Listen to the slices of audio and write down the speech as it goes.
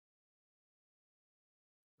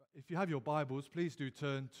If you have your Bibles, please do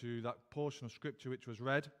turn to that portion of Scripture which was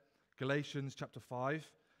read, Galatians chapter 5.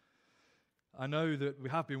 I know that we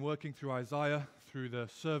have been working through Isaiah, through the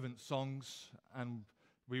servant songs, and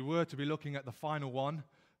we were to be looking at the final one,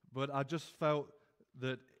 but I just felt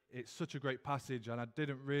that it's such a great passage, and I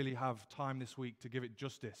didn't really have time this week to give it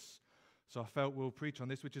justice. So I felt we'll preach on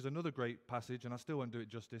this, which is another great passage, and I still won't do it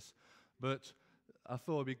justice, but I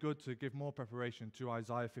thought it'd be good to give more preparation to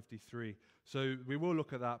Isaiah 53. So we will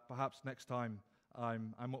look at that perhaps next time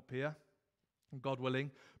I'm up here, God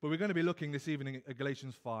willing. But we're going to be looking this evening at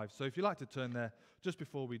Galatians 5. So if you'd like to turn there, just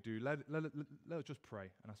before we do, let us just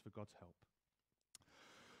pray and ask for God's help.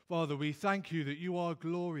 Father, we thank you that you are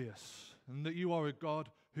glorious and that you are a God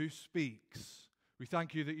who speaks. We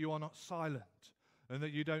thank you that you are not silent and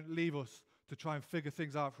that you don't leave us to try and figure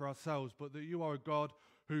things out for ourselves, but that you are a God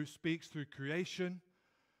who speaks through creation.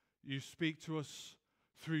 You speak to us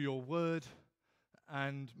through your word,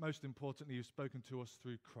 and most importantly, you've spoken to us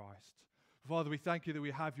through Christ. Father, we thank you that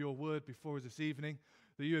we have your word before us this evening,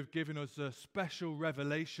 that you have given us a special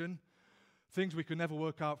revelation, things we could never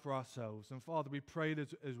work out for ourselves. And Father, we pray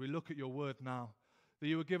that as we look at your word now, that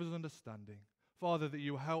you will give us understanding. Father, that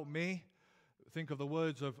you will help me, think of the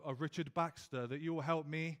words of Richard Baxter, that you will help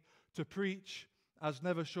me to preach as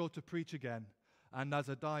never sure to preach again, and as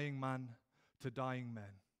a dying man to dying men.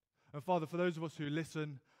 And Father, for those of us who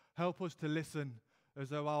listen, help us to listen as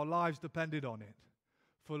though our lives depended on it.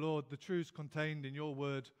 For Lord, the truths contained in your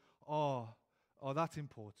word are that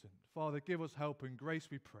important. Father, give us help and grace,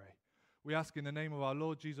 we pray. We ask in the name of our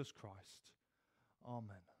Lord Jesus Christ.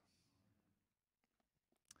 Amen.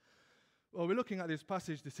 Well, we're looking at this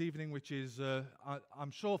passage this evening, which is,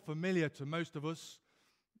 I'm sure, familiar to most of us.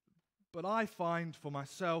 But I find for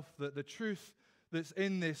myself that the truth that's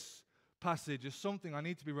in this passage is something I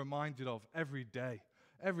need to be reminded of every day.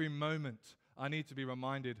 Every moment I need to be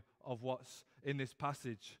reminded of what's in this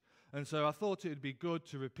passage. And so I thought it would be good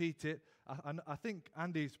to repeat it. I think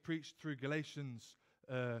Andy's preached through Galatians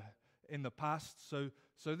in the past, so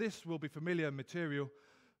this will be familiar material,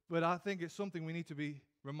 but I think it's something we need to be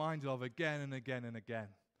reminded of again and again and again.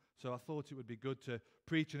 So I thought it would be good to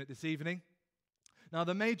preach on it this evening. Now,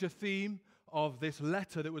 the major theme of this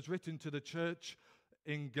letter that was written to the church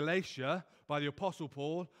in Galatia by the Apostle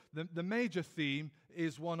Paul, the major theme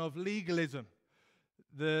is one of legalism.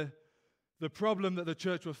 The problem that the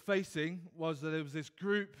church was facing was that there was this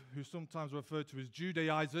group who sometimes referred to as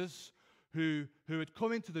Judaizers who had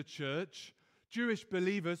come into the church, Jewish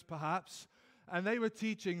believers perhaps, and they were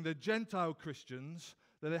teaching the Gentile Christians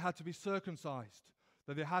that they had to be circumcised,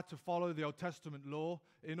 that they had to follow the Old Testament law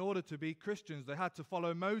in order to be Christians. They had to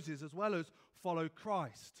follow Moses as well as follow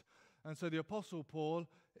Christ. And so the Apostle Paul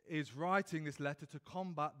is writing this letter to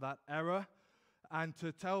combat that error and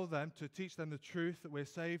to tell them, to teach them the truth that we're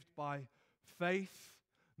saved by faith,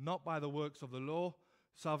 not by the works of the law.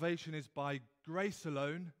 Salvation is by grace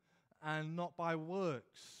alone and not by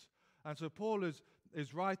works. And so Paul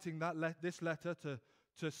is writing this letter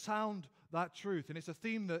to sound that truth. And it's a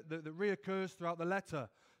theme that reoccurs throughout the letter.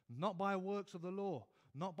 Not by works of the law,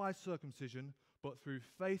 not by circumcision, but through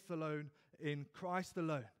faith alone in Christ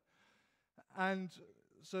alone. And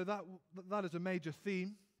so that is a major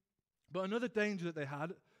theme. But another danger that they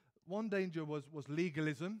had, one danger was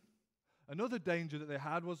legalism. Another danger that they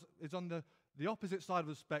had is on the opposite side of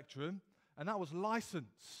the spectrum, and that was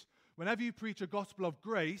license. Whenever you preach a gospel of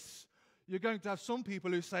grace, you're going to have some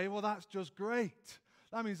people who say, well, that's just great.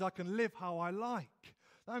 That means I can live how I like.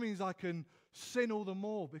 That means I can sin all the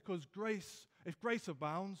more because if grace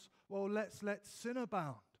abounds, well, let's let sin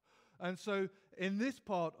abound. And so in this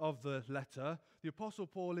part of the letter, the Apostle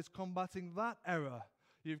Paul is combating that error.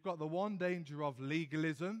 You've got the one danger of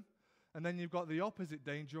legalism, and then you've got the opposite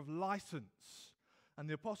danger of license. And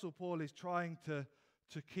the Apostle Paul is trying to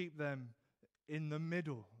keep them in the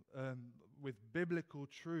middle with biblical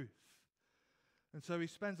truth. And so he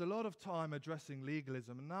spends a lot of time addressing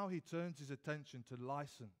legalism, and now he turns his attention to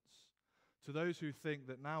license, to those who think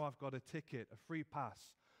that now I've got a ticket, a free pass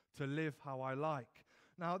to live how I like.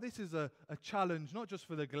 Now, this is a challenge not just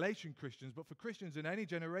for the Galatian Christians, but for Christians in any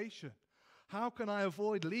generation. How can I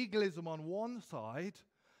avoid legalism on one side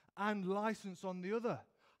and license on the other?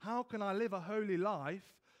 How can I live a holy life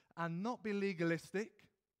and not be legalistic,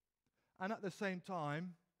 and at the same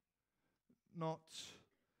time not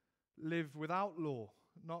live without law,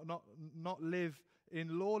 not live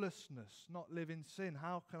in lawlessness, not live in sin?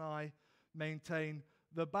 How can I maintain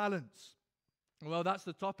the balance? Well, that's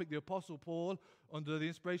the topic the Apostle Paul, under the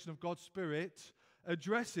inspiration of God's Spirit,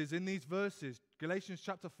 addresses in these verses. Galatians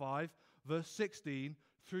chapter 5, verse 16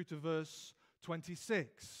 through to verse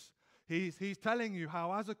 26. He's telling you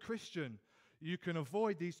how, as a Christian, you can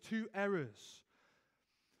avoid these two errors.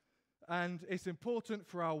 And it's important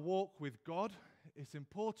for our walk with God. It's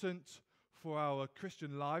important for our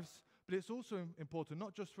Christian lives. But it's also important,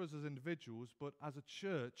 not just for us as individuals, but as a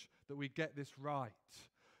church, that we get this right.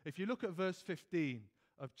 If you look at verse 15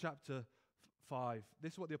 of chapter 5,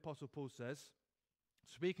 this is what the Apostle Paul says.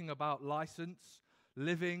 Speaking about license,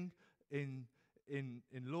 living in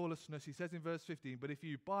lawlessness, he says in verse 15, "But if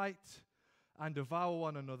you bite and devour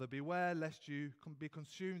one another, beware lest you be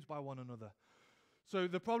consumed by one another." So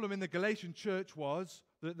the problem in the Galatian church was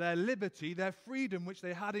that their liberty, their freedom which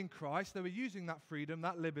they had in Christ, they were using that freedom,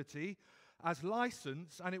 that liberty, as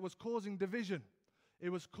license, and it was causing division. It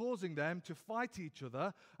was causing them to fight each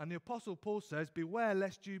other, and the Apostle Paul says, beware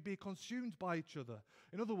lest you be consumed by each other.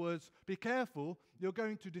 In other words, be careful, you're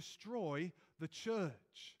going to destroy the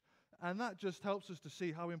church. And that just helps us to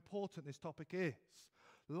see how important this topic is.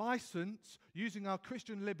 License, using our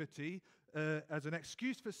Christian liberty as an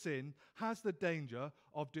excuse for sin, has the danger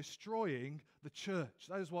of destroying the church.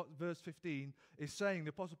 That is what verse 15 is saying.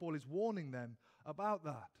 The Apostle Paul is warning them about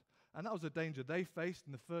that. And that was a danger they faced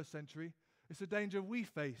in the first century. It's a danger we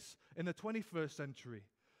face in the 21st century.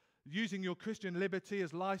 Using your Christian liberty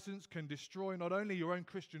as license can destroy not only your own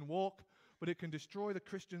Christian walk, but it can destroy the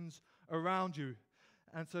Christians around you.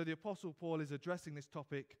 And so the Apostle Paul is addressing this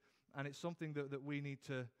topic, and it's something that we need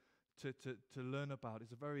to learn about.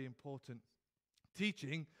 It's a very important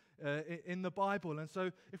teaching in the Bible. And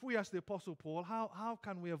so if we ask the Apostle Paul, how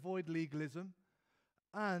can we avoid legalism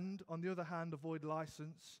and, on the other hand, avoid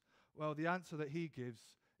license? Well, the answer that he gives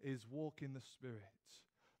is walk in the Spirit.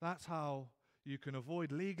 That's how you can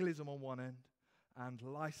avoid legalism on one end and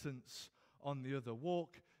license on the other.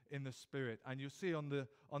 Walk in the Spirit. And you'll see on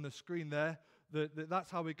the screen there that's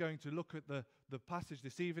how we're going to look at the passage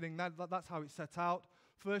this evening. That's how it's set out.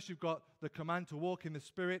 First, you've got the command to walk in the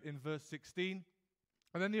Spirit in verse 16.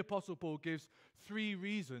 And then the Apostle Paul gives 3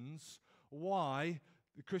 reasons why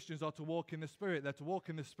the Christians are to walk in the Spirit. They're to walk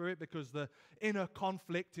in the Spirit because the inner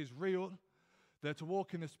conflict is real. They're to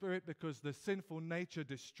walk in the Spirit because the sinful nature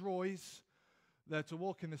destroys. They're to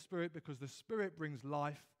walk in the Spirit because the Spirit brings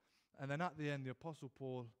life. And then at the end, the Apostle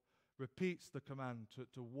Paul repeats the command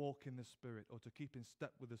to walk in the Spirit, or to keep in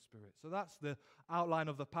step with the Spirit. So that's the outline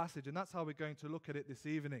of the passage, and that's how we're going to look at it this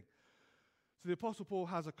evening. So the Apostle Paul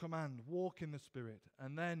has a command, walk in the Spirit,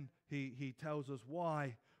 and then he tells us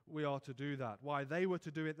why we are to do that, why they were to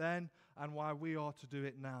do it then, and why we are to do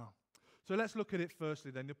it now. So let's look at it firstly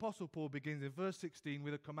then. The Apostle Paul begins in verse 16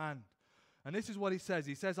 with a command. And this is what he says.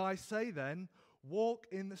 He says, "I say then, walk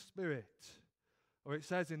in the Spirit." Or it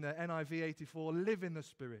says in the NIV 84, "live in the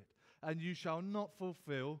Spirit, and you shall not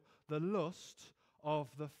fulfill the lust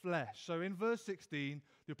of the flesh." So in verse 16,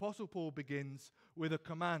 the Apostle Paul begins with a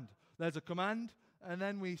command. There's a command, and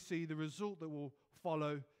then we see the result that will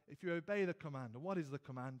follow if you obey the command. And what is the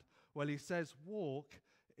command? Well, he says, walk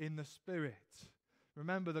in the Spirit.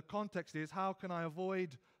 Remember, the context is, how can I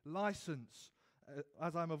avoid license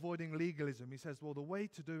as I'm avoiding legalism? He says, well, the way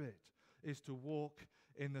to do it is to walk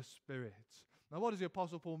in the Spirit. Now, what does the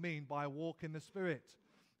Apostle Paul mean by walk in the Spirit?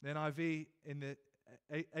 The NIV, in the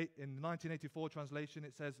 1984 translation,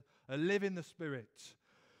 it says, live in the Spirit.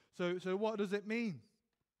 So what does it mean?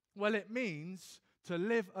 Well, it means to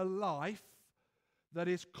live a life that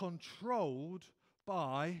is controlled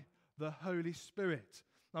by the Holy Spirit.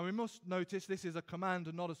 Now, we must notice this is a command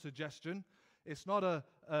and not a suggestion. It's not a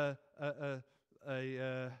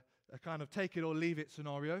kind of take it or leave it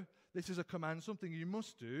scenario. This is a command, something you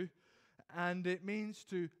must do, and it means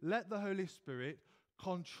to let the Holy Spirit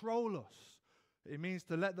control us. It means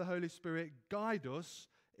to let the Holy Spirit guide us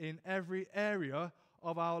in every area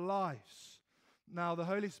of our lives. Now, the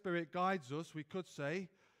Holy Spirit guides us, we could say,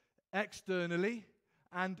 externally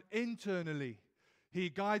and internally. He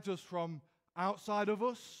guides us from outside of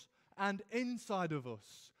us and inside of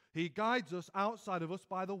us. He guides us outside of us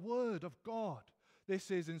by the Word of God.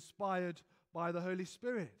 This is inspired by the Holy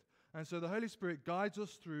Spirit. And so the Holy Spirit guides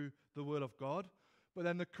us through the Word of God. But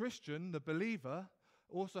then the Christian, the believer,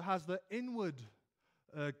 also has the inward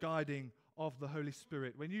guiding of the Holy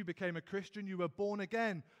Spirit. When you became a Christian, you were born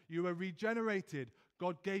again. You were regenerated.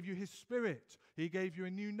 God gave you His Spirit. He gave you a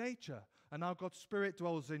new nature. And now God's Spirit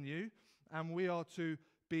dwells in you. And we are to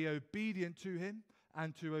be obedient to Him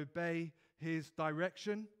and to obey His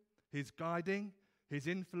direction, His guiding, His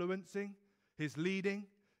influencing, His leading,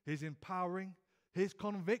 His empowering, His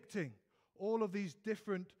convicting. All of these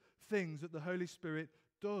different things that the Holy Spirit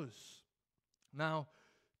does. Now,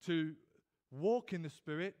 to walk in the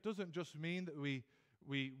Spirit doesn't just mean that we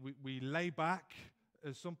lay back,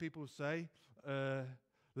 as some people say,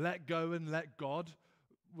 let go and let God.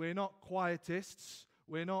 We're not quietists.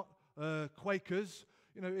 We're not Quakers.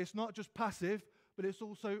 It's not just passive, but it's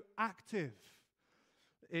also active.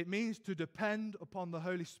 It means to depend upon the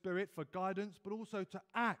Holy Spirit for guidance, but also to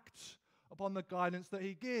act upon the guidance that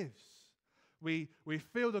He gives. We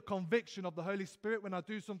feel the conviction of the Holy Spirit when I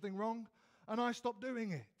do something wrong, and I stop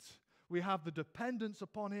doing it. We have the dependence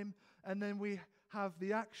upon Him, and then we have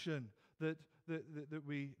the action that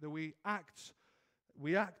we act.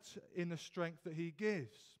 We act in the strength that He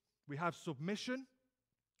gives. We have submission.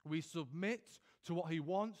 We submit to what He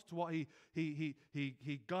wants, to what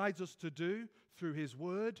He guides us to do through His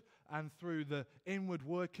Word and through the inward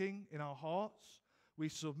working in our hearts. We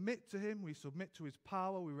submit to Him. We submit to His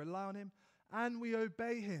power. We rely on Him. And we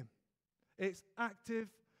obey Him. It's active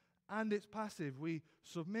and it's passive. We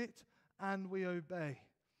submit and we obey.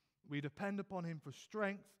 We depend upon Him for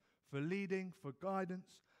strength, for leading, for guidance,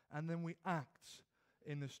 and then we act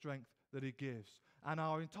in the strength that He gives. And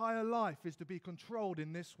our entire life is to be controlled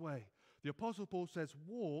in this way. The Apostle Paul says,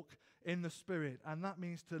 walk in the Spirit, and that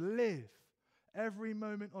means to live every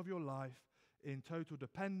moment of your life in total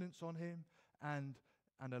dependence on Him and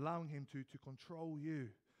allowing Him to control you.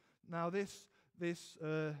 Now, this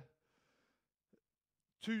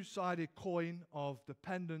two-sided coin of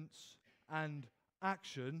dependence and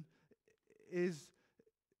action is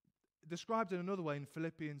described in another way in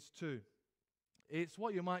Philippians 2. It's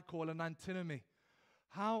what you might call an antinomy.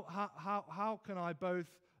 How can I both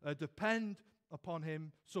depend upon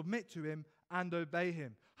Him, submit to Him, and obey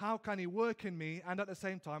Him? How can He work in me, and at the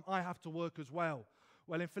same time, I have to work as well?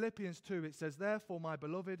 Well, in Philippians 2, it says, therefore, my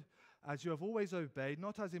beloved, as you have always obeyed,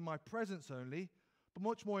 not as in my presence only, but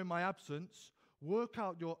much more in my absence, work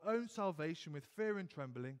out your own salvation with fear and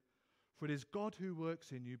trembling, for it is God who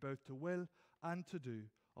works in you both to will and to do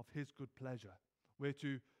of His good pleasure. We're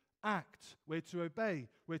to act, we're to obey,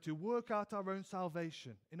 we're to work out our own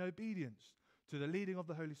salvation in obedience to the leading of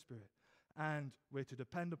the Holy Spirit, and we're to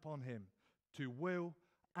depend upon Him to will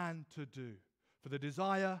and to do, for the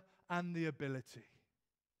desire and the ability,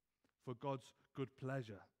 for God's good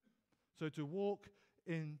pleasure. So to walk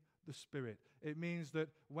in the Spirit, it means that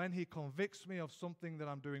when He convicts me of something that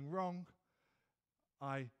I'm doing wrong,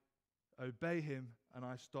 I obey Him and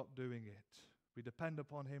I stop doing it. We depend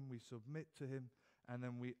upon Him, we submit to Him, and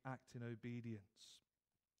then we act in obedience.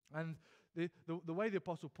 And the way the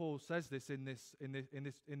Apostle Paul says this in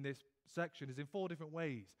this section is in 4 different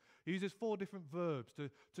ways. He uses 4 different verbs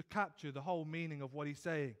to capture the whole meaning of what he's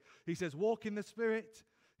saying. He says, walk in the Spirit.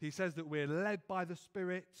 He says that we're led by the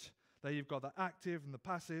Spirit. There you've got the active and the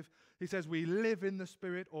passive. He says we live in the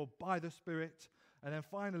Spirit or by the Spirit. And then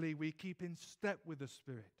finally, we keep in step with the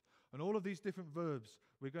Spirit. And all of these different verbs,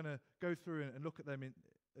 we're going to go through and look at them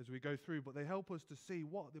as we go through, but they help us to see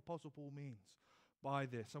what the Apostle Paul means by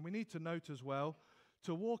this. And we need to note as well,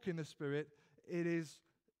 to walk in the Spirit, it is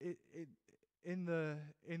in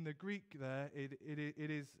the Greek there, it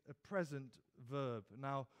is a present verb.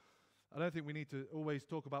 Now, I don't think we need to always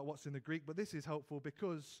talk about what's in the Greek, but this is helpful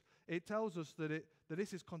because it tells us that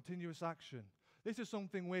this is continuous action. This is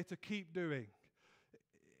something we're to keep doing.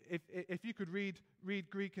 If you could read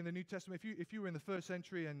Greek in the New Testament, if you were in the first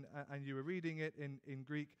century and you were reading it in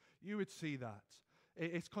Greek, you would see that.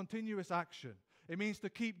 It's continuous action. It means to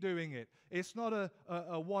keep doing it. It's not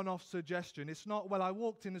a one-off suggestion. It's not, well, I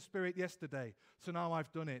walked in the Spirit yesterday, so now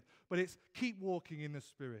I've done it. But it's keep walking in the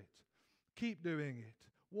Spirit. Keep doing it.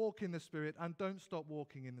 Walk in the Spirit and don't stop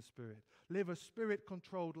walking in the Spirit. Live a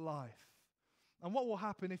Spirit-controlled life. And what will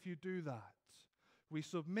happen if you do that? We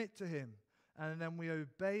submit to Him and then we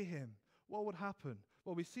obey Him. What would happen?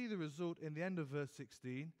 Well, we see the result in the end of verse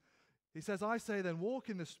 16. He says, I say then, walk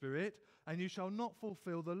in the Spirit, and you shall not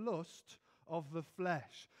fulfill the lust of the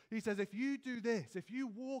flesh. He says, if you do this, if you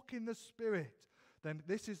walk in the Spirit, then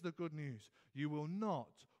this is the good news. You will not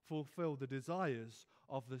fulfill the desires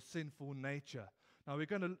of the sinful nature. Now, we're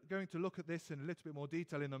going to look at this in a little bit more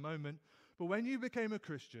detail in a moment. But when you became a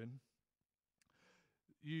Christian,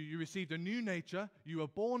 you received a new nature, you were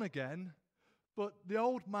born again, but the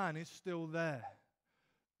old man is still there.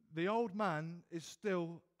 The old man is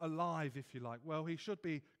still alive, if you like. Well, he should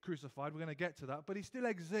be crucified. We're going to get to that. But he still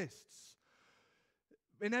exists.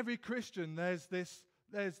 In every Christian, there's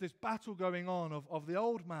this battle going on of the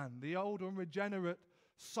old man, the old unregenerate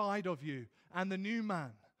side of you, and the new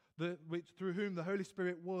man, through whom the Holy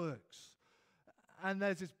Spirit works. And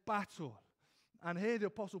there's this battle. And here the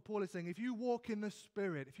Apostle Paul is saying, if you walk in the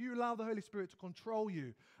Spirit, if you allow the Holy Spirit to control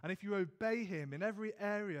you, and if you obey Him in every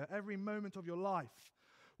area, every moment of your life,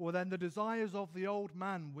 well, then the desires of the old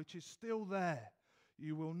man, which is still there,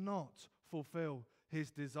 you will not fulfill his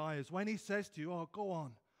desires. When he says to you, oh, go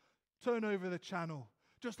on, turn over the channel,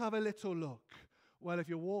 just have a little look. Well, if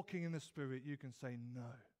you're walking in the Spirit, you can say no.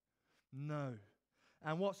 No.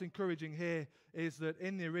 And what's encouraging here is that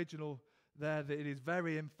in the original there, that it is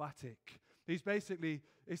very emphatic. He's basically,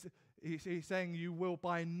 he's saying you will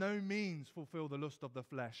by no means fulfill the lust of the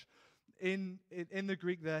flesh. In the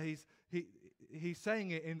Greek there, he's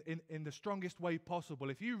saying it in the strongest way possible.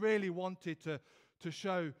 If you really wanted to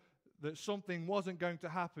show that something wasn't going to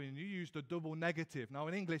happen, you used a double negative. Now,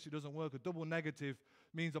 in English, it doesn't work. A double negative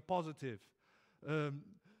means a positive.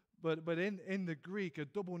 But in the Greek, a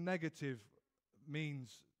double negative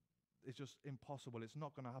means it's just impossible. It's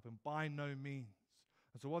not going to happen by no means.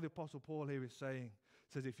 And so what the Apostle Paul here is saying,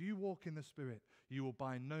 says if you walk in the Spirit, you will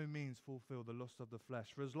by no means fulfill the lust of the flesh.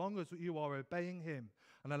 For as long as you are obeying him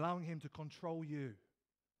and allowing him to control you,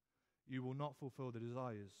 you will not fulfill the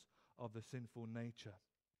desires of the sinful nature.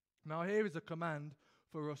 Now here is a command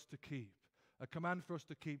for us to keep. A command for us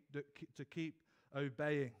to keep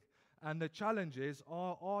obeying. And the challenge is,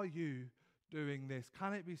 are you doing this?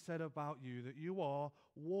 Can it be said about you that you are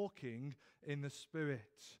walking in the Spirit?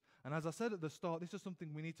 And as I said at the start, this is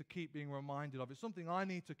something we need to keep being reminded of. It's something I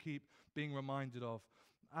need to keep being reminded of.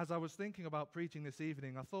 As I was thinking about preaching this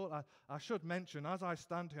evening, I thought I should mention, as I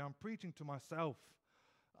stand here, I'm preaching to myself.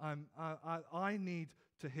 I need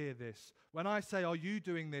to hear this. When I say, are you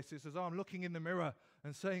doing this? It's as though I'm looking in the mirror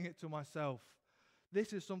and saying it to myself.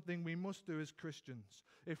 This is something we must do as Christians.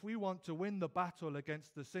 If we want to win the battle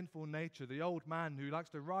against the sinful nature, the old man who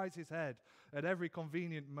likes to rise his head at every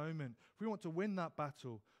convenient moment, if we want to win that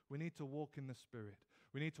battle, we need to walk in the Spirit.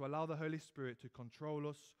 We need to allow the Holy Spirit to control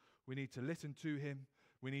us. We need to listen to him.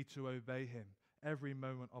 We need to obey him every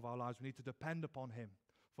moment of our lives. We need to depend upon him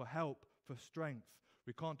for help, for strength.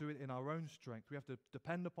 We can't do it in our own strength. We have to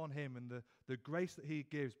depend upon him and the grace that he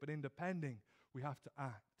gives. But in depending, we have to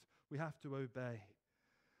act. We have to obey.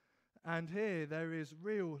 And here there is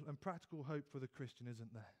real and practical hope for the Christian, isn't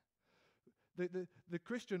there? The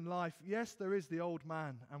Christian life, yes, there is the old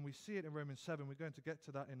man, and we see it in Romans 7. We're going to get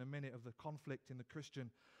to that in a minute, of the conflict in the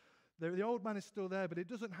Christian. The old man is still there, but it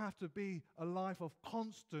doesn't have to be a life of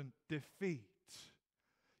constant defeat.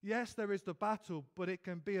 Yes, there is the battle, but it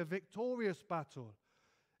can be a victorious battle.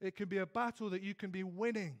 It can be a battle that you can be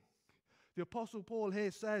winning. The Apostle Paul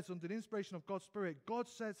here says, under the inspiration of God's Spirit, God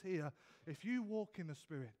says here, if you walk in the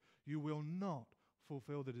Spirit, you will not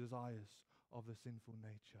fulfill the desires of the sinful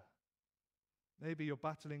nature. Maybe you're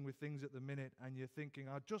battling with things at the minute and you're thinking,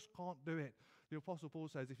 I just can't do it. The Apostle Paul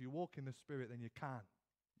says, if you walk in the Spirit, then you can.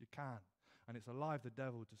 You can. And it's a lie of the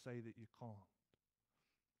devil to say that you can't.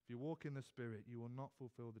 If you walk in the Spirit, you will not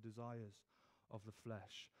fulfill the desires of the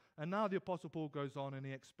flesh. And now the Apostle Paul goes on and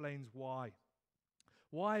he explains why.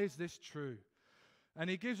 Why is this true? And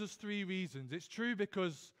he gives us 3 reasons. It's true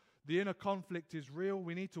because the inner conflict is real.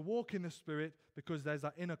 We need to walk in the Spirit because there's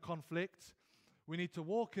that inner conflict. We need to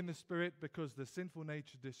walk in the Spirit because the sinful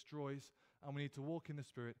nature destroys. And we need to walk in the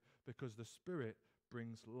Spirit because the Spirit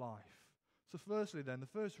brings life. So firstly then, the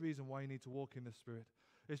first reason why you need to walk in the Spirit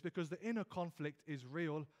is because the inner conflict is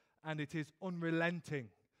real and it is unrelenting.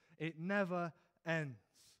 It never ends.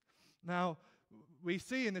 Now, we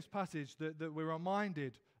see in this passage that we're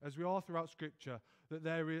reminded, as we are throughout Scripture, that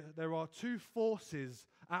there are 2 forces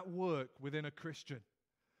at work within a Christian.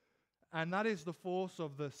 And that is the force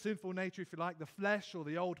of the sinful nature, if you like, the flesh or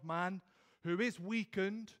the old man, who is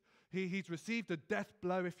weakened. He's received a death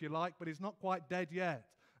blow, if you like, but he's not quite dead yet.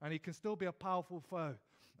 And he can still be a powerful foe.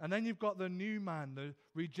 And then you've got the new man, the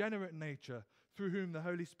regenerate nature, through whom the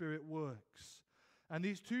Holy Spirit works. And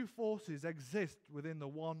these 2 forces exist within the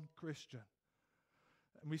one Christian.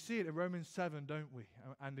 And we see it in Romans 7, don't we?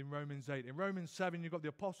 And in Romans 8. In Romans 7, you've got the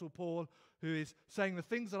Apostle Paul who is saying the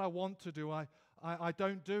things that I want to do, I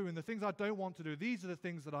don't do. And the things I don't want to do, these are the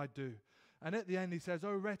things that I do. And at the end he says,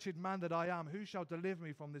 "O wretched man that I am, who shall deliver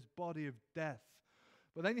me from this body of death?"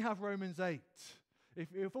 But then you have Romans 8.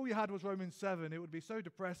 If all you had was Romans 7, it would be so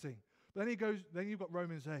depressing. But then you've got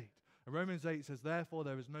Romans 8. And Romans 8 says, "Therefore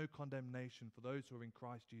there is no condemnation for those who are in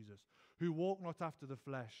Christ Jesus, who walk not after the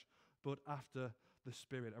flesh, but after the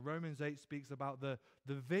Spirit." And Romans 8 speaks about the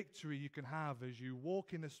victory you can have as you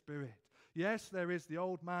walk in the Spirit. Yes, there is the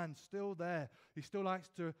old man still there. He still likes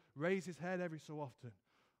to raise his head every so often.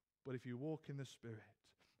 But if you walk in the Spirit.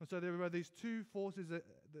 And so there are these 2 forces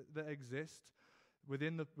that exist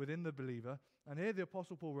within the believer. And here the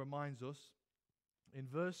Apostle Paul reminds us in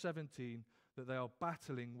verse 17 that they are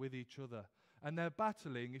battling with each other. And they're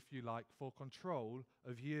battling, if you like, for control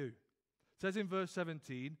of you. It says in verse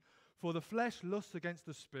 17, "For the flesh lusts against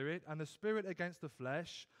the Spirit, and the Spirit against the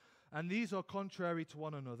flesh, and these are contrary to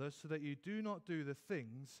one another, so that you do not do the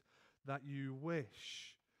things that you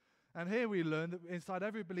wish." And here we learn that inside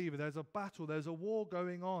every believer there's a battle, there's a war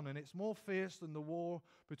going on, and it's more fierce than the war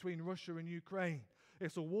between Russia and Ukraine.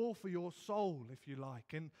 It's a war for your soul, if you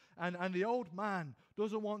like. And the old man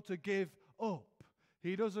doesn't want to give up.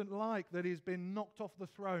 He doesn't like that he's been knocked off the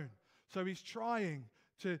throne. So he's trying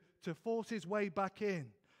to force his way back in.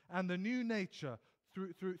 And the new nature,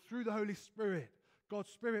 through the Holy Spirit, God's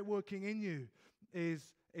Spirit working in you, is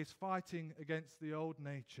fighting against the old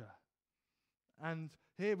nature. And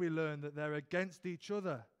here we learn that they're against each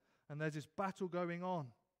other. And there's this battle going on.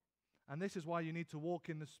 And this is why you need to walk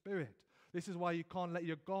in the Spirit. This is why you can't let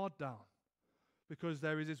your guard down. Because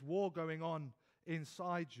there is this war going on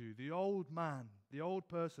inside you. The old man, the old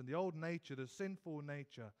person, the old nature, the sinful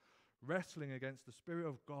nature, wrestling against the Spirit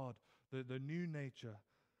of God, the new nature.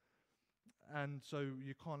 And so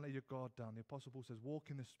you can't let your guard down. The Apostle Paul says, walk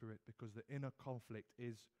in the Spirit, because the inner conflict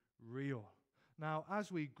is real. Now,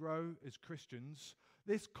 as we grow as Christians,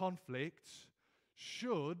 this conflict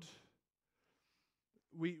should,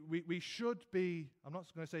 we should be, I'm not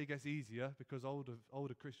going to say it gets easier, because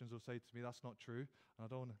older Christians will say to me, that's not true, and I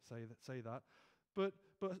don't want to say that. But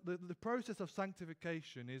the process of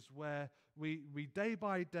sanctification is where we day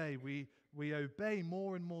by day, we obey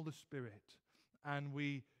more and more the Spirit, and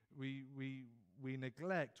we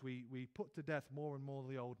neglect, we put to death more and more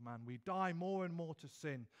the old man. We die more and more to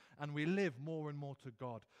sin, and we live more and more to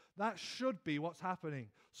God. That should be what's happening.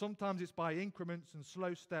 Sometimes it's by increments and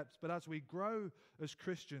slow steps, but as we grow as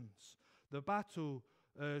Christians, the battle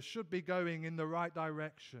should be going in the right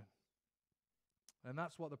direction. And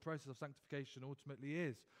that's what the process of sanctification ultimately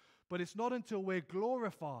is. But it's not until we're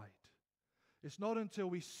glorified, it's not until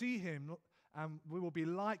we see Him, and we will be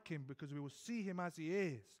like Him because we will see Him as He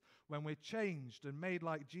is, when we're changed and made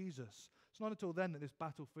like Jesus. It's not until then that this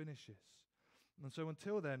battle finishes. And so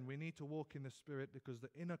until then, we need to walk in the Spirit, because the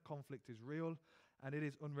inner conflict is real and it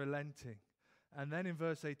is unrelenting. And then in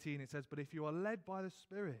verse 18 it says, but if you are led by the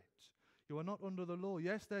Spirit, you are not under the law.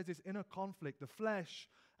 Yes, there's this inner conflict, the flesh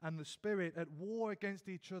and the Spirit at war against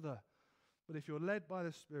each other. But if you're led by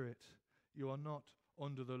the Spirit, you are not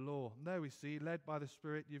under the law. And there we see, led by the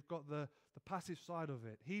Spirit, you've got the passive side of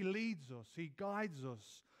it. He leads us, He guides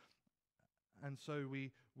us. And so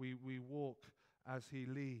we walk as He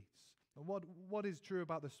leads. And what is true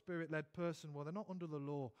about the Spirit-led person? Well, they're not under the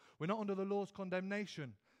law. We're not under the law's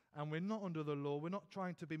condemnation. And we're not under the law. We're not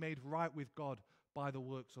trying to be made right with God by the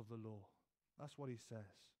works of the law. That's what he says.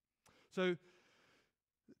 So,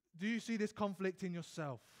 do you see this conflict in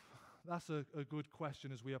yourself? That's a good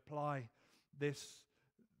question as we apply this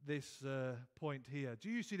point here. Do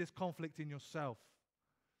you see this conflict in yourself?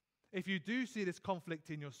 If you do see this conflict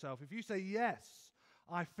in yourself, if you say, yes,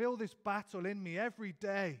 I feel this battle in me every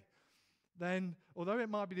day, then although it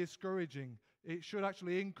might be discouraging, it should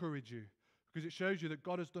actually encourage you, because it shows you that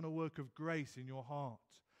God has done a work of grace in your heart.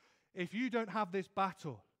 If you don't have this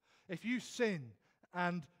battle, if you sin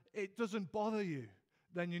and it doesn't bother you,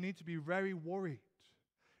 then you need to be very worried.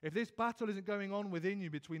 If this battle isn't going on within you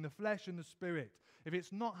between the flesh and the Spirit, if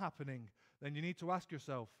it's not happening, then you need to ask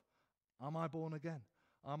yourself, am I born again?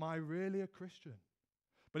 Am I really a Christian?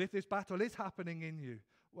 But if this battle is happening in you,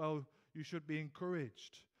 well, you should be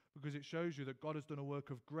encouraged, because it shows you that God has done a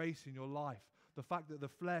work of grace in your life. The fact that the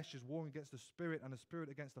flesh is warring against the Spirit and the Spirit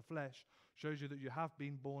against the flesh shows you that you have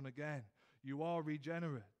been born again. You are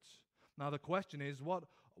regenerate. Now the question is, what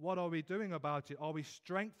are we doing about it? Are we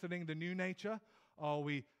strengthening the new nature? Are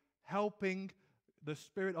we helping the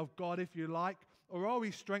Spirit of God, if you like? Or are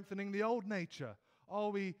we strengthening the old nature? Are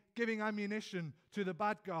we giving ammunition to the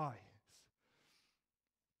bad guys?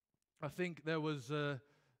 I think there was,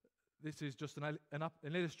 this is just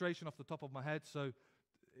an illustration off the top of my head, so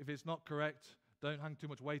if it's not correct, don't hang too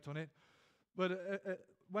much weight on it. But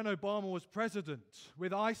when Obama was president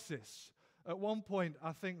with ISIS, at one point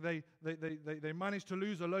I think they managed to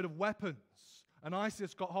lose a load of weapons, and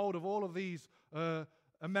ISIS got hold of all of these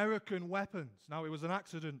American weapons. Now, it was an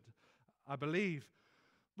accident, I believe,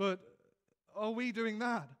 but are we doing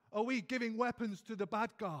that? Are we giving weapons to the bad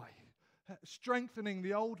guy, strengthening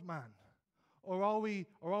the old man? Or are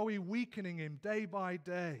we weakening him day by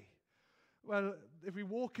day? Well, if we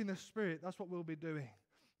walk in the Spirit, that's what we'll be doing.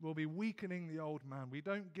 We'll be weakening the old man. We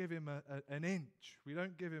don't give him an inch. We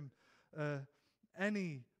don't give him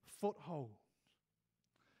any foothold.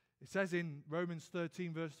 It says in Romans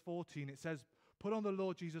 13, verse 14, it says, put on the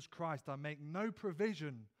Lord Jesus Christ and make no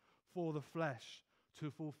provision for the flesh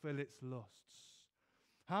to fulfill its lusts.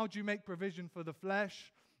 How do you make provision for the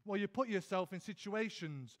flesh? Well, you put yourself in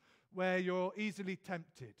situations where you're easily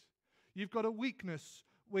tempted. You've got a weakness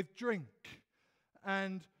with drink,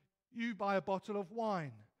 and you buy a bottle of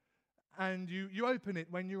wine, and you open it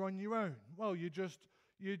when you're on your own. Well, you're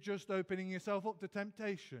just opening yourself up to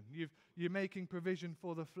temptation. You're making provision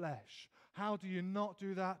for the flesh. How do you not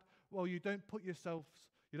do that? Well, you don't put yourself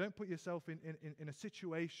in a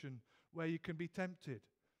situation where you can be tempted.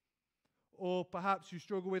 Or perhaps you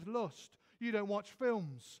struggle with lust. You don't watch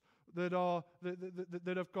films that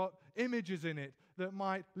have got images in it that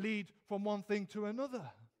might lead from one thing to another.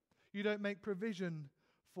 You don't make provision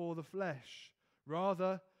for the flesh.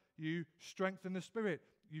 Rather, you strengthen the spirit.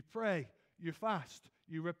 You pray, you fast,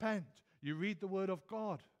 you repent, you read the Word of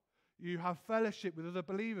God. You have fellowship with other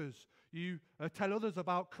believers. You tell others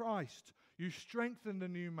about Christ. You strengthen the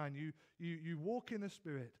new man. You walk in the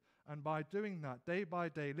Spirit. And by doing that, day by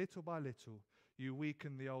day, little by little, you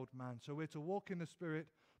weaken the old man. So we're to walk in the Spirit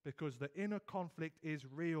because the inner conflict is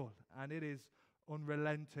real and it is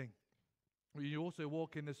unrelenting. You also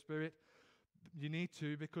walk in the Spirit. You need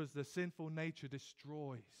to, because the sinful nature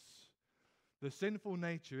destroys. The sinful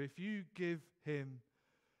nature, if you give him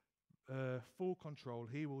full control,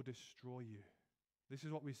 he will destroy you. This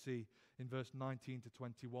is what we see in verse 19 to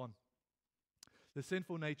 21. The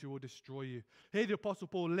sinful nature will destroy you. Here the Apostle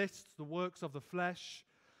Paul lists the works of the flesh,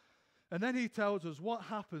 and then he tells us what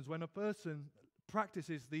happens when a person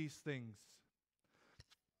practices these things.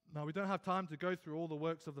 Now, we don't have time to go through all the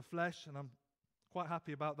works of the flesh, and I'm quite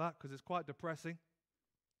happy about that because it's quite depressing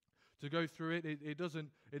to go through it. It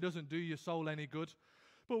doesn't do your soul any good.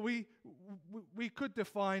 But we could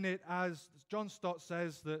define it as John Stott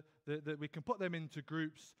says that we can put them into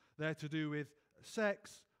groups. They're to do with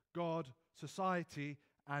sex, God, society,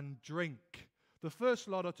 and drink. The first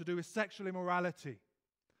lot are to do with sexual immorality,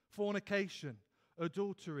 fornication,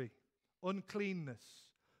 adultery, uncleanness,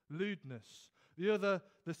 lewdness.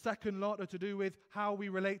 The second lot are to do with how we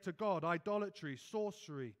relate to God, idolatry,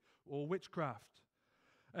 sorcery, or witchcraft.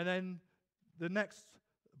 And then the next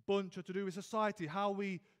bunch are to do with society, how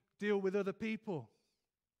we deal with other people.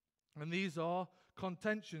 And these are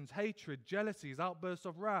contentions, hatred, jealousies, outbursts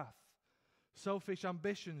of wrath, selfish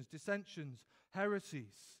ambitions, dissensions,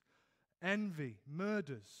 heresies, envy,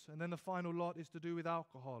 murders. And then the final lot is to do with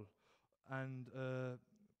alcohol and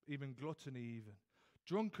even gluttony even.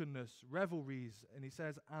 Drunkenness, revelries, and he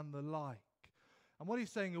says, and the like. And what he's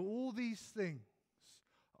saying, all these things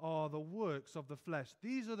are the works of the flesh.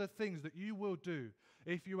 These are the things that you will do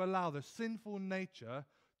if you allow the sinful nature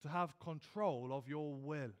to have control of your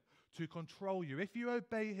will, to control you. If you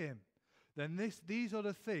obey him, then these are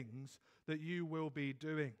the things that you will be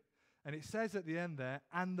doing. And it says at the end there,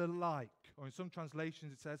 and the like. Or in some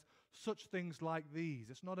translations it says, such things like these.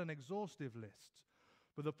 It's not an exhaustive list.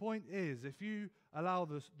 But the point is, if you allow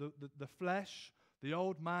the flesh, the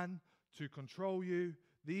old man, to control you,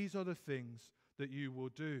 these are the things that you will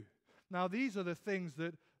do. Now, these are the things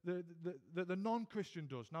that the non-Christian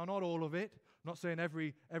does. Now, not all of it. I'm not saying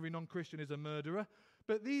every non-Christian is a murderer.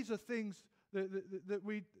 But these are things that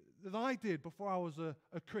I did before I was a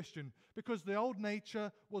Christian, because the old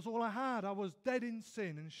nature was all I had. I was dead in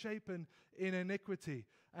sin and shapen in iniquity.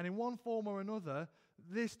 And in one form or another,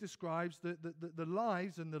 this describes the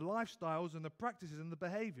lives and the lifestyles and the practices and the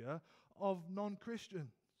behavior of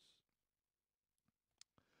non-Christians.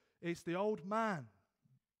 It's the old man.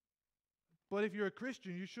 But if you're a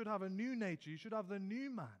Christian, you should have a new nature. You should have the new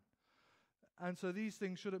man. And so these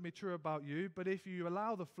things shouldn't be true about you. But if you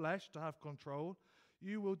allow the flesh to have control,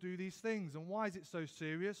 you will do these things. And why is it so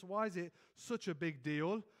serious? Why is it such a big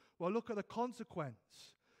deal? Well, look at the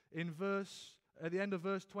consequence. At the end of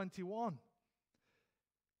verse 21,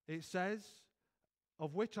 it says,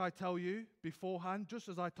 of which I tell you beforehand, just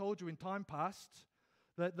as I told you in time past,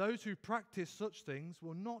 that those who practice such things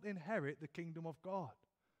will not inherit the kingdom of God.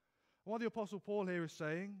 What the Apostle Paul here is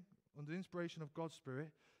saying, under the inspiration of God's Spirit,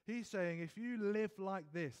 he's saying if you live like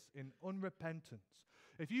this in unrepentance,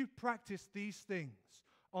 if you practice these things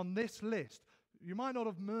on this list, you might not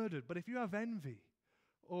have murdered, but if you have envy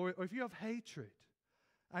or if you have hatred,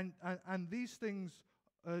 and these things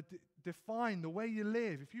define the way you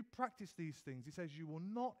live, if you practice these things, he says you will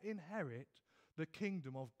not inherit the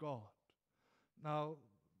kingdom of God. Now,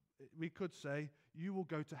 we could say you will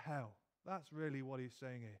go to hell. That's really what he's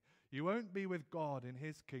saying here. You won't be with God in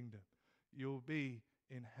his kingdom. You'll be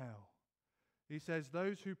in hell. He says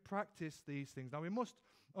those who practice these things. Now, we must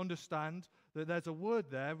understand that there's a word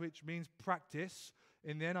there which means practice.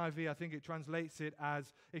 In the NIV, I think it translates it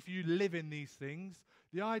as if you live in these things.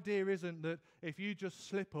 The idea isn't that if you just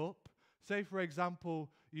slip up, say, for example,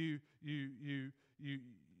 you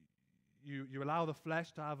allow the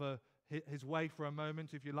flesh to have his way for a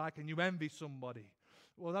moment, if you like, and you envy somebody.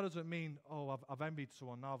 Well, that doesn't mean, I've envied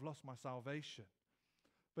someone, now I've lost my salvation.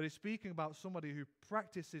 but it's speaking about somebody who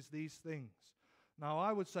practices these things. Now,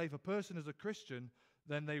 I would say if a person is a Christian,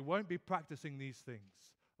 then they won't be practicing these things.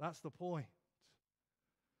 That's the point.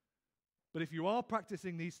 But if you are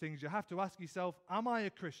practicing these things, you have to ask yourself, am I a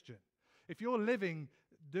Christian? If you're living,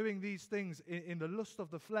 doing these things in the lust of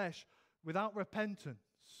the flesh without repentance,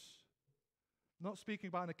 not speaking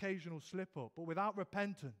about an occasional slip-up, but without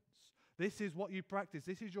repentance, this is what you practice.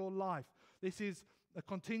 This is your life. This is a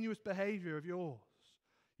continuous behavior of yours.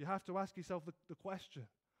 You have to ask yourself the question,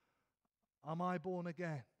 am I born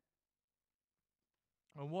again?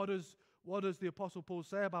 And what does the Apostle Paul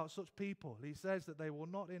say about such people? He says that they will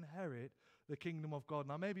not inherit the kingdom of God.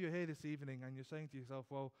 Now, maybe you're here this evening and you're saying to yourself,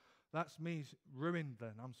 well, that's me ruined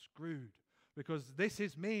then. I'm screwed. Because this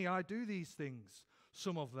is me. I do these things,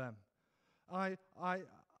 some of them.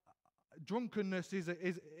 Drunkenness is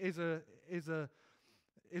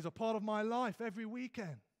a part of my life every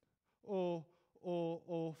weekend. Or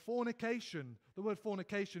fornication. The word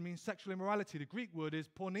fornication means sexual immorality. The Greek word is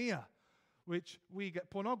porneia, which we get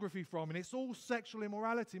pornography from, and it's all sexual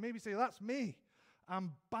immorality. Maybe you say, that's me.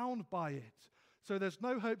 I'm bound by it. So there's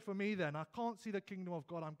no hope for me then. I can't see the kingdom of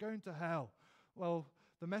God. I'm going to hell. Well,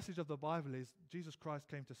 the message of the Bible is Jesus Christ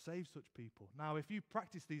came to save such people. Now, if you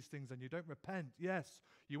practice these things and you don't repent, yes,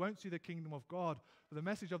 you won't see the kingdom of God. But the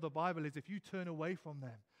message of the Bible is if you turn away from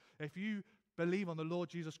them, if you believe on the Lord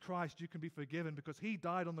Jesus Christ, you can be forgiven because he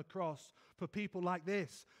died on the cross for people like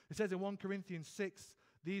this. It says in 1 Corinthians 6,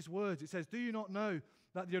 these words, it says, do you not know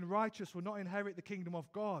that the unrighteous will not inherit the kingdom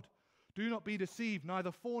of God? Do not be deceived,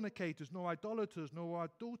 neither fornicators, nor idolaters, nor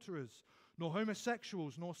adulterers, nor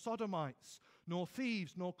homosexuals, nor sodomites, nor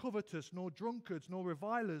thieves, nor covetous, nor drunkards, nor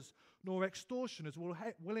revilers, nor extortioners will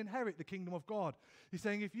inherit the kingdom of God. He's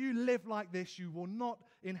saying if you live like this, you will not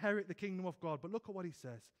inherit the kingdom of God. But look at what he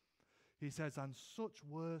says. He says, and such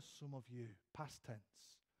were some of you, past tense.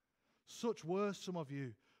 Such were some of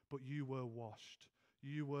you, but you were washed.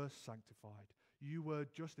 You were sanctified. You were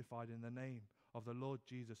justified in the name of the Lord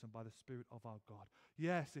Jesus and by the Spirit of our God.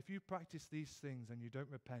 Yes, if you practice these things and you don't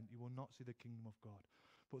repent, you will not see the kingdom of God.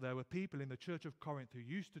 But there were people in the church of Corinth who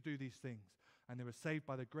used to do these things, and they were saved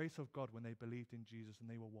by the grace of God when they believed in Jesus and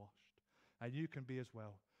they were washed. And you can be as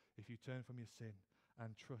well if you turn from your sin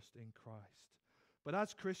and trust in Christ. But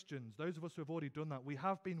as Christians, those of us who have already done that, we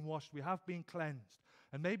have been washed, we have been cleansed.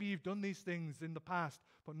 And maybe you've done these things in the past,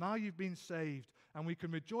 but now you've been saved, and we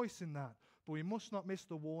can rejoice in that. But we must not miss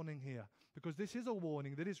the warning here, because this is a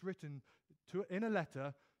warning that is written in a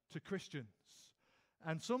letter to Christians.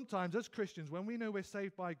 And sometimes as Christians, when we know we're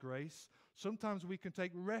saved by grace, sometimes we can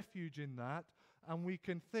take refuge in that, and we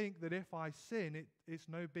can think that if I sin, it's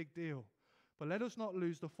no big deal. But let us not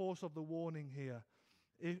lose the force of the warning here.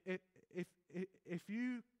 If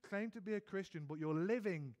you claim to be a Christian, but you're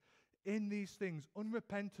living in these things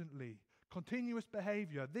unrepentantly, continuous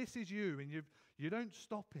behavior, this is you, and you don't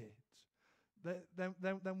stop it,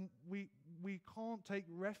 then we can't take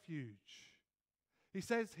refuge. He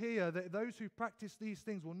says here that those who practice these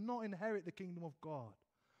things will not inherit the kingdom of God.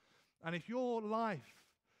 And if your life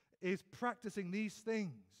is practicing these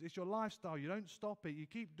things, it's your lifestyle, you don't stop it, you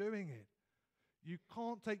keep doing it, you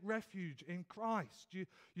can't take refuge in Christ.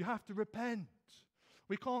 You have to repent.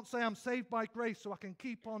 We can't say I'm saved by grace so I can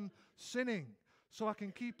keep on sinning, so I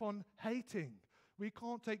can keep on hating. We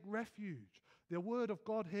can't take refuge. The word of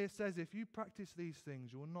God here says if you practice these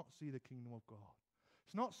things, you will not see the kingdom of God.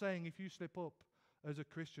 It's not saying if you slip up as a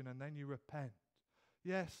Christian and then you repent.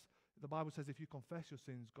 Yes, the Bible says if you confess your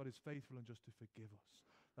sins, God is faithful and just to forgive us.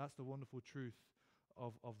 That's the wonderful truth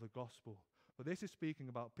of the gospel. But this is speaking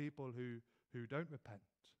about people who don't repent.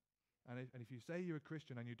 And if you say you're a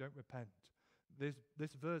Christian and you don't repent,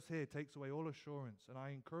 this verse here takes away all assurance. And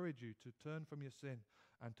I encourage you to turn from your sin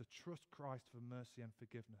and to trust Christ for mercy and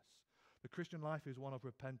forgiveness. The Christian life is one of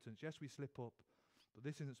repentance. Yes, we slip up, but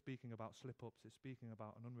this isn't speaking about slip-ups. It's speaking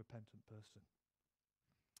about an unrepentant person.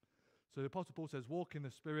 So the Apostle Paul says, walk in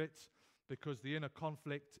the Spirit, because the inner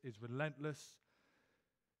conflict is relentless.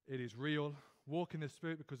 It is real. Walk in the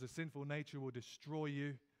Spirit because the sinful nature will destroy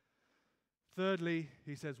you. Thirdly,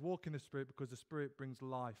 he says, walk in the Spirit because the Spirit brings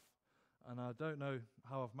life. And I don't know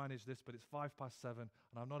how I've managed this, but it's 7:05, and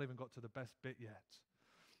I've not even got to the best bit yet.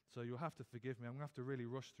 So you'll have to forgive me. I'm going to have to really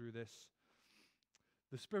rush through this.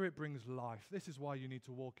 The Spirit brings life. This is why you need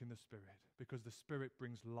to walk in the Spirit, because the Spirit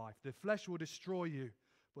brings life. The flesh will destroy you,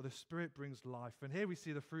 but the Spirit brings life. And here we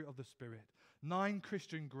see the fruit of the Spirit. 9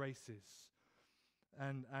 Christian graces.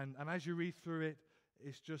 And as you read through it,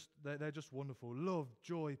 it's just they're just wonderful. Love,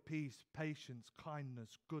 joy, peace, patience,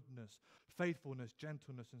 kindness, goodness, faithfulness,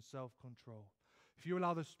 gentleness, and self-control. if you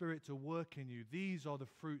allow the Spirit to work in you, these are the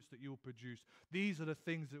fruits that you will produce. These are the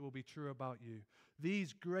things that will be true about you.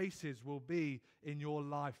 These graces will be in your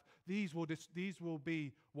life. These will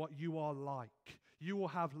be what you are like. You will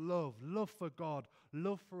have love for God,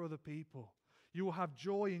 love for other people. You will have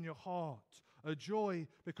joy in your heart, a joy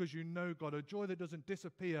because you know God, a joy that doesn't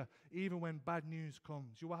disappear even when bad news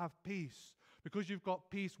comes. You will have peace. Because you've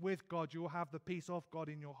got peace with God, you will have the peace of God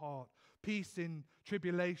in your heart. Peace in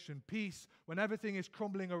tribulation. Peace when everything is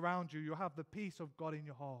crumbling around you. You'll have the peace of God in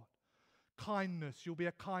your heart. Kindness. You'll be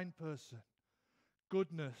a kind person.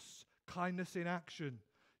 Goodness. Kindness in action.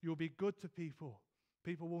 You'll be good to people.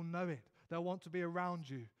 People will know it. They'll want to be around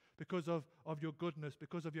you because of your goodness,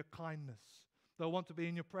 because of your kindness. They'll want to be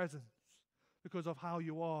in your presence because of how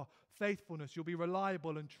you are. Faithfulness. You'll be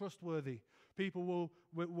reliable and trustworthy. People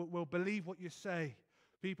will believe what you say.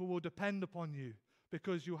 People will depend upon you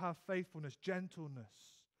because you have faithfulness, gentleness.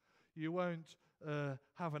 You won't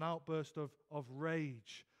have an outburst of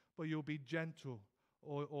rage, but you'll be gentle,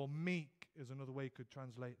 or meek is another way you could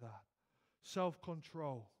translate that.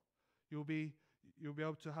 Self-control. You'll be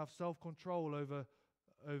able to have self-control over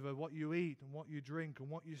what you eat and what you drink and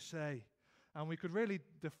what you say. And we could really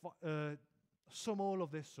sum all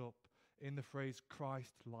of this up in the phrase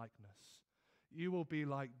Christ-likeness. You will be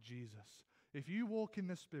like Jesus. If you walk in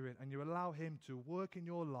the Spirit and you allow Him to work in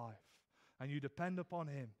your life and you depend upon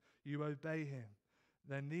Him, you obey Him,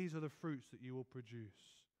 then these are the fruits that you will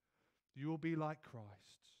produce. You will be like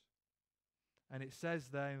Christ. And it says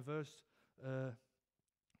there in verse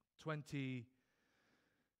 23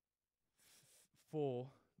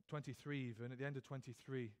 even, at the end of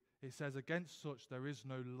 23, it says, against such there is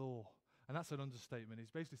no law. And that's an understatement. It's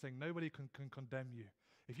basically saying nobody can condemn you.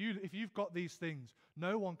 If you've got these things,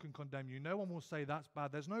 no one can condemn you. No one will say that's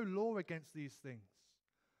bad. There's no law against these things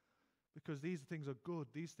because these things are good.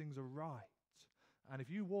 These things are right. And if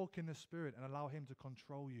you walk in the Spirit and allow Him to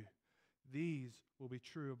control you, these will be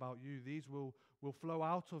true about you. These will flow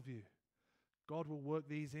out of you. God will work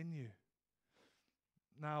these in you.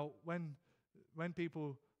 Now, when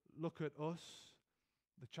people look at us,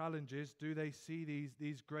 the challenge is, do they see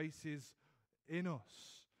these graces in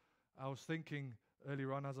us? I was thinking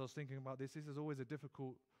earlier on, as I was thinking about this is always a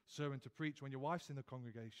difficult sermon to preach when your wife's in the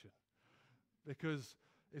congregation, because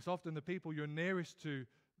it's often the people you're nearest to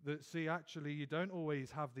that see actually you don't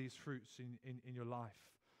always have these fruits in your life,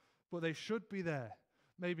 but they should be there.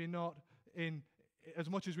 Maybe not in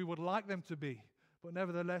as much as we would like them to be, but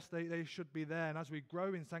nevertheless they should be there. And as we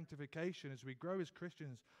grow in sanctification, as we grow as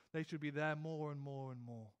Christians, they should be there more and more and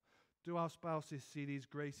more. Do our spouses see these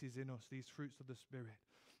graces in us, these fruits of the Spirit?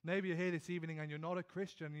 Maybe you're here this evening and you're not a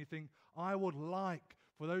Christian and you think, I would like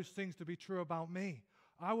for those things to be true about me.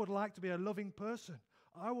 I would like to be a loving person.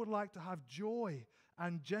 I would like to have joy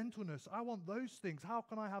and gentleness. I want those things. How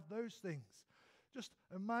can I have those things? Just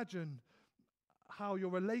imagine how your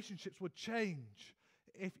relationships would change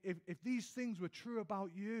if these things were true about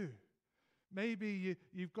you. Maybe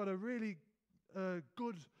you've got a really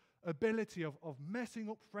good ability of messing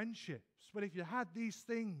up friendships. But if you had these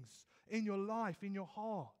things in your life, in your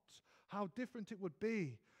heart, how different it would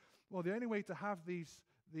be. Well, the only way to have these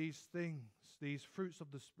things, these fruits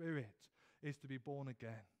of the Spirit, is to be born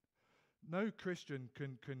again. No Christian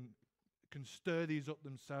can stir these up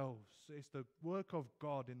themselves. It's the work of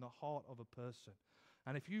God in the heart of a person.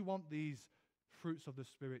 And if you want these fruits of the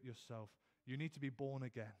Spirit yourself, you need to be born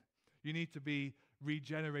again. You need to be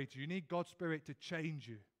regenerated. You need God's Spirit to change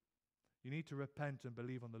you. You need to repent and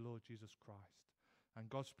believe on the Lord Jesus Christ. And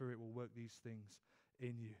God's Spirit will work these things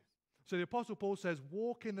in you. So the Apostle Paul says,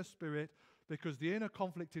 walk in the Spirit because the inner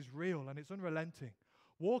conflict is real and it's unrelenting.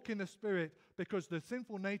 Walk in the Spirit because the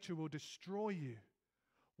sinful nature will destroy you.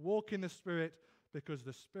 Walk in the Spirit because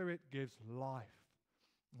the Spirit gives life.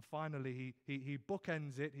 And finally, he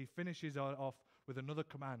bookends it. He finishes off with another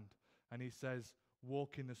command. And he says,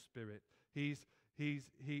 walk in the Spirit. He's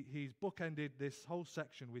bookended this whole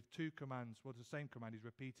section with two commands. Well, it's the same command. He's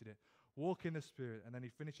repeated it. Walk in the Spirit. And then he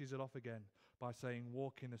finishes it off again by saying,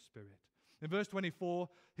 walk in the Spirit. In verse 24,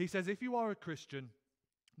 he says, if you are a Christian,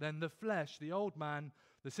 then the flesh, the old man,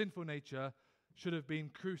 the sinful nature, should have been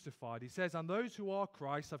crucified. He says, and those who are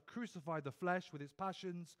Christ have crucified the flesh with its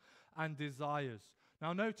passions and desires.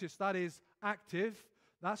 Now notice that is active.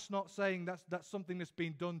 That's not saying that's something that's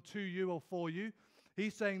been done to you or for you.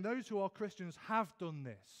 He's saying those who are Christians have done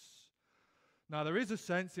this. Now there is a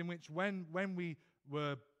sense in which when we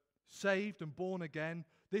were saved and born again,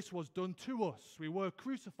 this was done to us. We were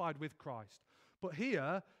crucified with Christ. But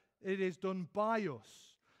here, it is done by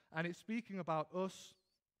us. And it's speaking about us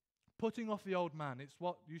putting off the old man. It's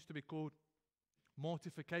what used to be called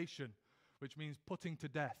mortification, which means putting to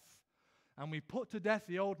death. And we put to death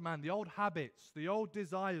the old man, the old habits, the old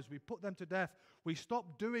desires. We put them to death. We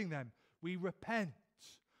stop doing them. We repent.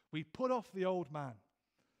 We put off the old man.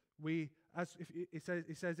 It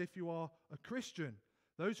says, if you are a Christian,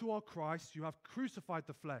 those who are Christ, you have crucified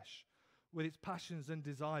the flesh with its passions and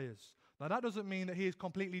desires. Now that doesn't mean that he is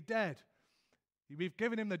completely dead. We've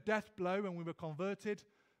given him the death blow when we were converted,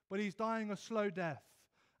 but he's dying a slow death.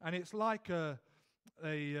 And it's like I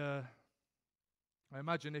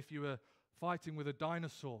imagine if you were fighting with a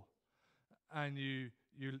dinosaur and you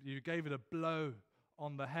gave it a blow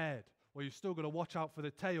on the head, well, you've still got to watch out for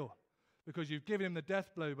the tail because you've given him the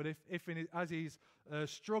death blow. But as he's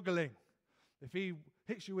struggling, if he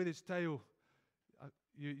hits you with his tail,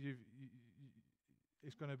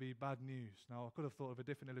 it's going to be bad news. Now, I could have thought of a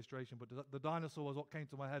different illustration, but the dinosaur was what came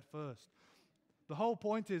to my head first. The whole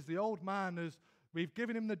point is the old man, we've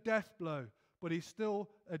given him the death blow, but he's still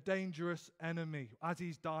a dangerous enemy as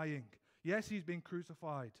he's dying. Yes, he's been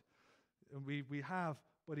crucified, and we have,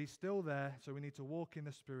 but he's still there, so we need to walk in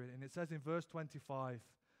the Spirit. And it says in verse 25,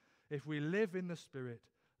 if we live in the Spirit,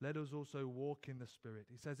 let us also walk in the Spirit.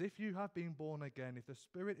 He says, if you have been born again, if the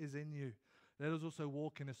Spirit is in you, let us also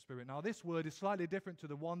walk in the Spirit. Now, this word is slightly different to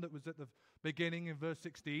the one that was at the beginning in verse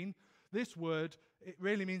 16. This word, it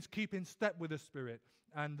really means keep in step with the Spirit.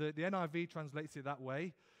 And the NIV translates it that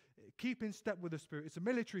way. Keep in step with the Spirit. It's a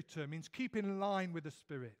military term. It means keep in line with the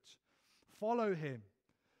Spirit. Follow him.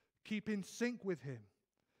 Keep in sync with him.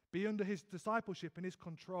 Be under his discipleship and his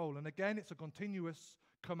control. And again, it's a continuous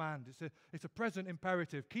command. It's a present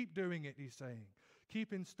imperative. Keep doing it, he's saying.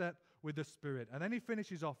 Keep in step with the Spirit. And then he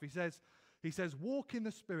finishes off. He says, walk in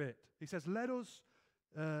the Spirit. He says, let us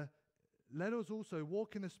also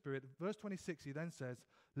walk in the Spirit. Verse 26, he then says,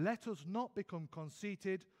 let us not become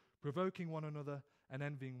conceited, provoking one another and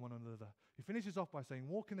envying one another. He finishes off by saying,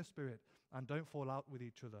 walk in the Spirit and don't fall out with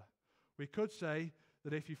each other. We could say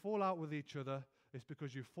that if you fall out with each other, it's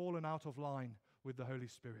because you've fallen out of line with the Holy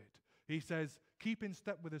Spirit. He says, keep in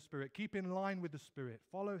step with the Spirit, keep in line with the Spirit,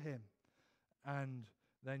 follow him, and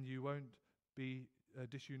then you won't be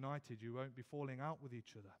disunited, you won't be falling out with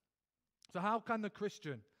each other. So how can the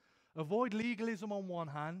Christian avoid legalism on one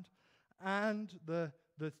hand and the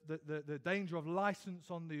danger of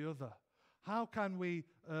license on the other? How can we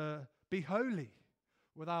be holy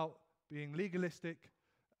without being legalistic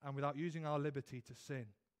and without using our liberty to sin?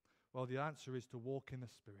 Well, the answer is to walk in the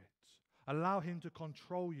Spirit. Allow him to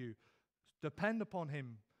control you. Depend upon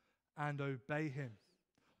him and obey him.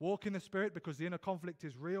 Walk in the Spirit because the inner conflict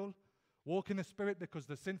is real. Walk in the Spirit because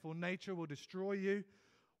the sinful nature will destroy you.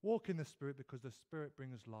 Walk in the Spirit because the Spirit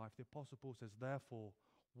brings life. The Apostle Paul says, therefore,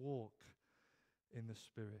 walk in the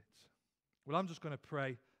Spirit. Well, I'm just going to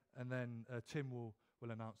pray, and then Tim will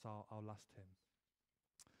announce our last hymn.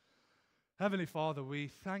 Heavenly Father, we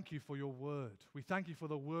thank you for your word. We thank you for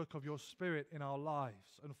the work of your Spirit in our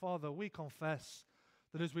lives. And Father, we confess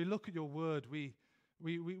that as we look at your word, we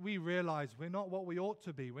realize we're not what we ought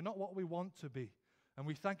to be. We're not what we want to be. And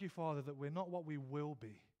we thank you, Father, that we're not what we will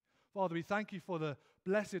be. Father, we thank you for the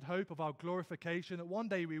blessed hope of our glorification, that one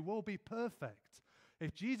day we will be perfect.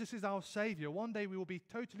 If Jesus is our Savior, one day we will be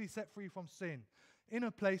totally set free from sin in a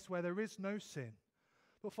place where there is no sin.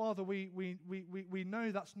 But Father, we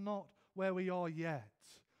know that's not where we are yet.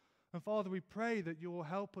 And Father, we pray that you will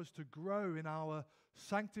help us to grow in our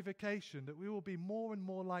sanctification, that we will be more and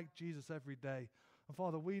more like Jesus every day. And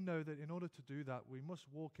Father, we know that in order to do that, we must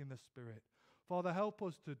walk in the Spirit. Father, help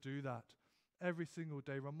us to do that every single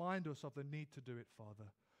day. Remind us of the need to do it, Father,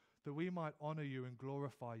 that we might honor you and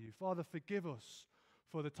glorify you. Father, forgive us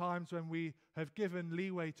for the times when we have given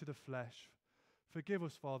leeway to the flesh. Forgive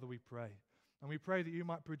us, Father, we pray. And we pray that you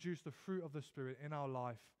might produce the fruit of the Spirit in our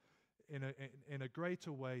life in a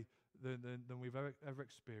greater way than we've ever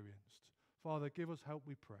experienced. Father, give us help,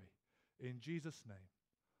 we pray. In Jesus' name,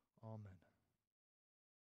 amen.